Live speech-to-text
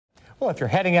Well, if you're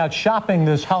heading out shopping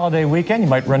this holiday weekend, you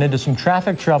might run into some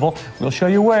traffic trouble. We'll show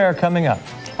you where coming up.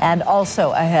 And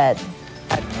also ahead.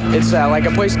 It's like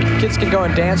a place kids can go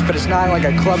and dance, but it's not like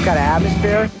a club kind of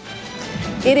atmosphere.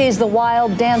 It is the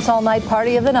wild dance all night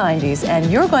party of the 90s,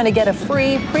 and you're going to get a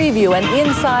free preview, an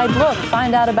inside look.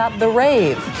 Find out about the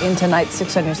Rave in tonight's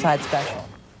 6 on Your Side special.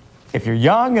 If you're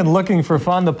young and looking for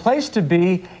fun, the place to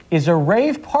be is a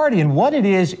rave party, and what it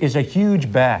is a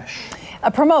huge bash. A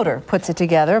promoter puts it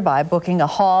together by booking a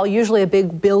hall, usually a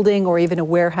big building or even a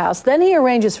warehouse. Then he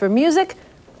arranges for music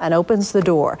and opens the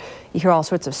door. You hear all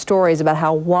sorts of stories about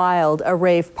how wild a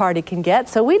rave party can get,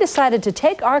 so we decided to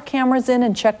take our cameras in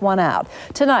and check one out.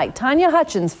 Tonight, Tanya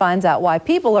Hutchins finds out why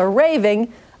people are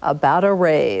raving about a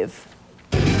rave.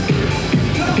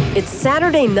 It's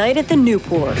Saturday night at the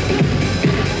Newport.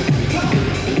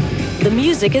 The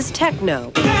music is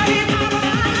techno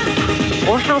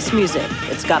or house music.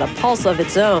 It's got a pulse of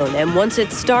its own, and once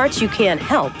it starts, you can't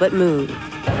help but move.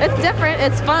 It's different,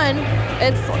 it's fun,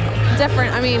 it's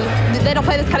different. I mean, they don't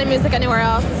play this kind of music anywhere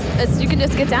else. You can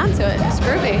just get down to it. It's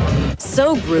groovy.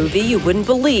 So groovy, you wouldn't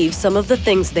believe some of the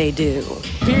things they do.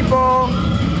 People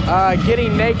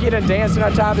getting naked and dancing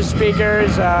on top of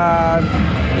speakers.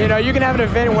 You know, you can have an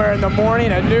event where in the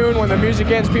morning at noon when the music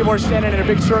ends, people are standing in a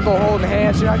big circle holding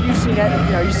hands. You know,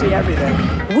 you see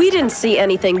everything. We didn't see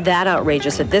anything that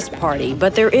outrageous at this party,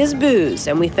 but there is booze,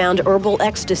 and we found herbal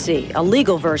ecstasy, a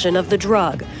legal version of the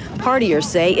drug. Partiers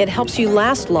say it helps you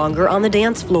last longer on the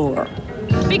dance floor.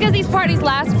 Because these parties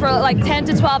last for like 10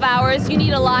 to 12 hours, you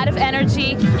need a lot of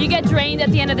energy. You get drained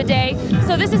at the end of the day.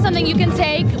 So this is something you can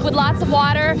take with lots of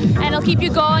water, and it'll keep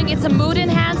you going. It's a mood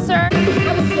enhancer.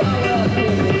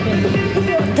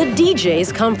 The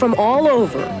DJs come from all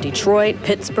over, Detroit,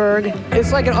 Pittsburgh.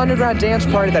 It's like an underground dance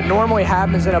party that normally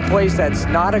happens in a place that's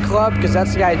not a club, because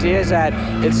that's the idea, is that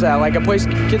it's like a place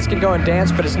kids can go and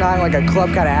dance, but it's not like a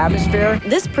club kind of atmosphere.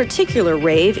 This particular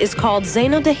rave is called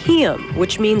Xenodocheum,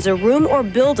 which means a room or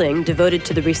building devoted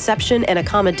to the reception and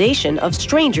accommodation of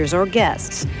strangers or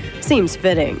guests. Seems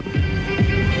fitting.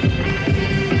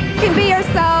 You can be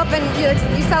yourself and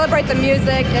you celebrate the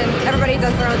music, and everybody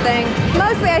does their own thing.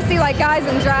 Mostly I see like guys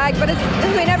in drag, but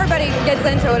everybody gets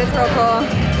into it. It's real cool.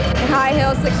 And high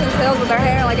heels, 6-inch heels with their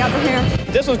hair, like out the hair.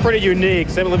 This was pretty unique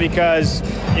simply because,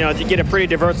 you know, you get a pretty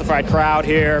diversified crowd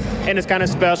here, and it's kind of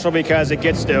special because it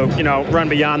gets to, you know, run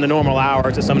beyond the normal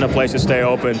hours that some of the places stay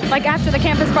open. Like after the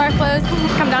campus bar closed,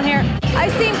 come down here.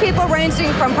 I've seen people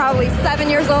ranging from probably 7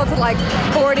 years old to like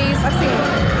 40s. I've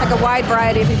seen like a wide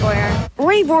variety of people here.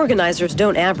 Rave organizers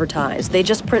don't advertise. They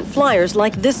just print flyers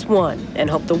like this one and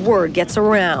hope the word gets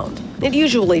around. It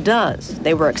usually does.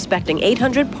 They were expecting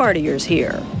 800 partiers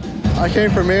here. I came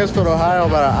from Mansfield, Ohio,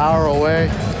 about an hour away.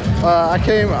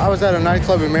 I was at a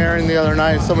nightclub in Marion the other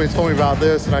night, and somebody told me about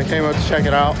this, and I came up to check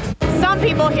it out. Some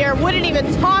people here wouldn't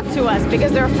even talk to us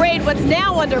because they're afraid what's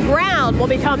now underground will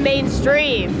become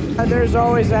mainstream. There's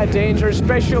always that danger,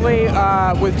 especially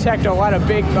with techno. A lot of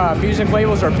big music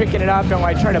labels are picking it up and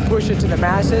like trying to push it to the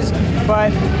masses.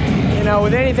 But you know,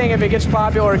 with anything, if it gets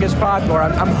popular, it gets popular.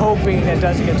 I'm hoping it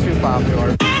doesn't get too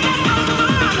popular.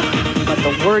 But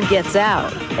the word gets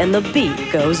out, and the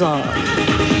beat goes on.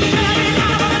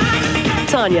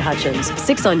 Tanya Hutchins,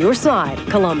 6 on Your Side,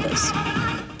 Columbus.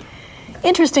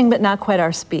 Interesting, but not quite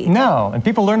our speed. No, and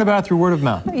people learn about it through word of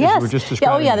mouth. Yes. We're just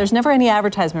describing. Oh, yeah, there's never any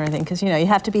advertisement or anything, because, you know, you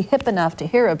have to be hip enough to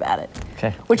hear about it.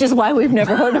 Okay. Which is why we've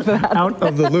never heard about it. Out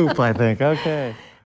of the loop, I think. Okay.